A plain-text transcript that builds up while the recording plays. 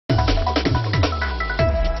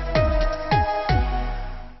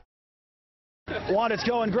Juan, it's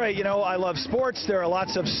going great. You know, I love sports. There are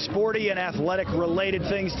lots of sporty and athletic-related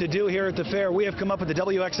things to do here at the fair. We have come up with the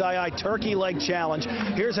WXII Turkey Leg Challenge.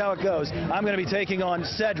 Here's how it goes. I'm going to be taking on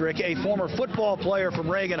Cedric, a former football player from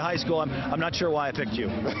Reagan High School. I'm not sure why I picked you.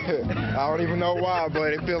 I don't even know why,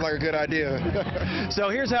 but it feels like a good idea. So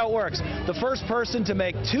here's how it works. The first person to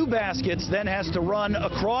make 2 baskets then has to run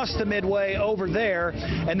across the midway over there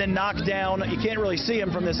and then knock down, you can't really see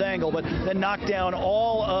him from this angle, but then knock down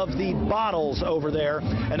all of the bottles over there,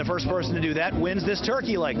 and the first person to do that wins this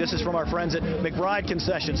turkey leg. This is from our friends at McBride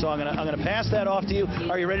Concession, so I'm gonna pass that off to you.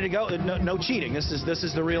 Are you ready to go? No cheating. This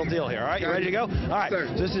is the real deal here. All right, you ready to go? All right. So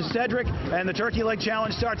this is Cedric, and the turkey leg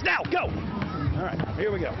challenge starts now. Go. All right.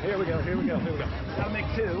 Here we go. Here we go. Here we go. Here we go. Gotta make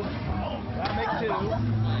 2. Gotta make 2.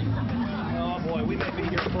 Oh boy, we may be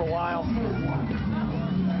here for a while.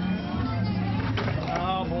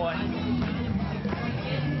 Oh boy.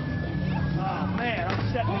 Oh man,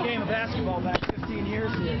 I'm setting the game of basketball back 15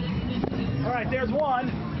 years here. All right, there's 1.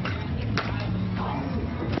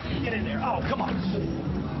 Get in there. Oh, come on.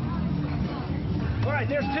 All right,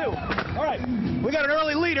 there's 2. All right, we got an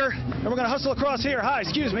early leader, and we're going to hustle across here. Hi,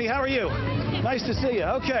 excuse me, how are you? Nice to see you.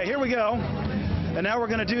 Okay, here we go. And now we're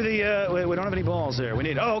going to do the, we don't have any balls there. We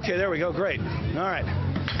need, oh, okay, there we go, great. All right,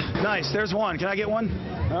 nice, there's 1. Can I get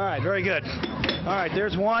 1? All right, very good. All right,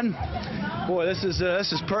 there's 1. Boy, this is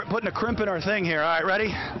putting a crimp in our thing here. All right,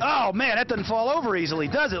 ready? Oh, man, that doesn't fall over easily,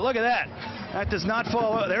 does it? Look at that. That does not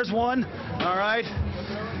fall over. There's 1. All right.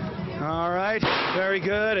 All right, very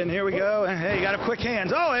good, and here we go. Hey, you got quick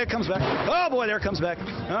hands. Oh, it comes back. Oh, boy, there it comes back.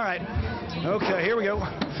 All right. Okay, here we go.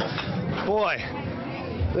 Boy,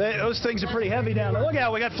 those things are pretty heavy down there. Look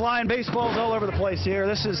out, we got flying baseballs all over the place here.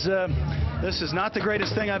 This is not the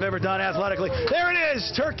greatest thing I've ever done athletically. There it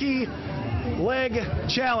is, turkey leg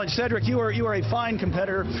challenge. Cedric, you are a fine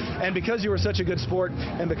competitor, and because you were such a good sport,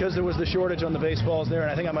 and because there was the shortage on the baseballs there,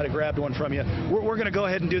 and I think I might have grabbed 1 from you, we're going to go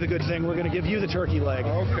ahead and do the good thing. We're going to give you the turkey leg.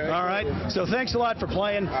 Okay. All right. So thanks a lot for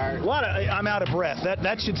playing. All right. I'm out of breath.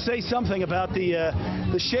 That should say something about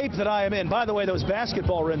the shape that I am in. By the way, those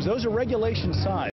basketball rims, those are regulation size.